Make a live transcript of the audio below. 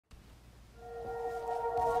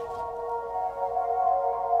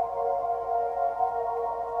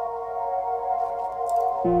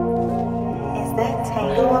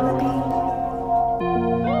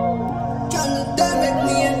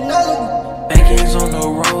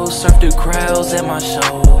surf the crowds at my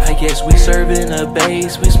show. I guess we serving the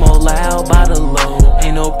bass, we smoke loud by the low.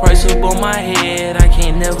 Ain't no price up on my head, I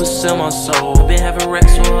can't never sell my soul. Been having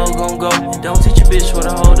racks, so a hoe gon' go. And don't teach a bitch what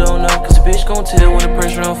a hoe don't know, cause a bitch gon' tell when the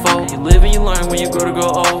pressure unfold. You live and you learn when you grow to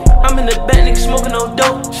grow old. I'm in the back, nigga smoking no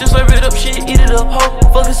dope. Shit slurp it up, shit eat it up, ho.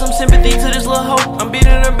 Fucking some sympathy to this little hoe. I'm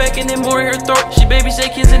beating her back and then more in her throat. She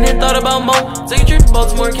babysat kids and then thought about more. Take a trip to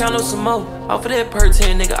Baltimore and count on some more. Off of that per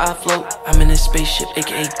 10, nigga, I float. I'm in this spaceship,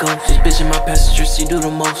 aka Ghost. This bitch in my passenger seat do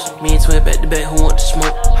the most. Me and Twin back to back, who want to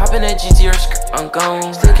smoke? Hop in that GTR skirt, I'm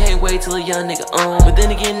gone. Still can't wait till a young nigga own. But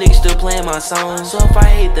then again, niggas still playing my song. So if I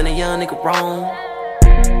hate, then a young nigga wrong.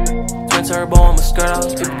 Twin turbo, I'ma skirt off.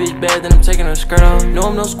 If a bitch bad, then I'm taking her skirt off. No,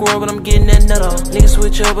 I'm no squirrel, but I'm getting that nut off. Niggas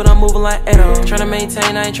switch up, but I'm moving like Edo. Tryna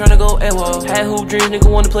maintain, I ain't tryna go AWOL. Had hoop dreams, nigga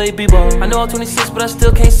wanna play b-ball. I know I'm 26, but I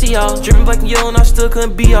still can't see y'all. Drippin' black and yellow, and I still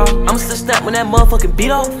couldn't be y'all. I'ma still snap when that motherfucking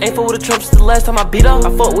beat off. Ain't fuck with the Trumps the last time I beat off.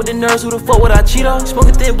 I fuck with the nerds, who the fuck would I cheat off?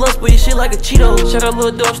 Smoking thin blunts, but your shit like a Cheeto. Shout out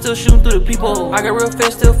Lil Dog, still shooting through the peephole. I got real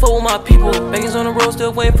fast, still fuck with my people. Backends on the road,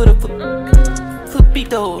 still waiting for the beat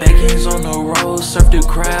though. Backends on the road, surf the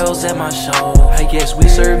crowds at my show. I guess we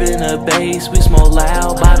serving the bass, we smoke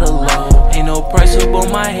loud by the low. Ain't no price up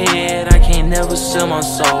on my head, I can't never sell my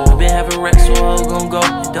soul. Been having racks, so a hoe gon' go.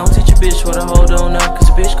 And don't teach a bitch what a hoe don't know, cause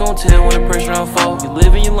a bitch gon' tell when the pressure unfold. You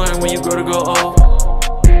live and you learn when you grow to grow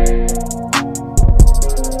old.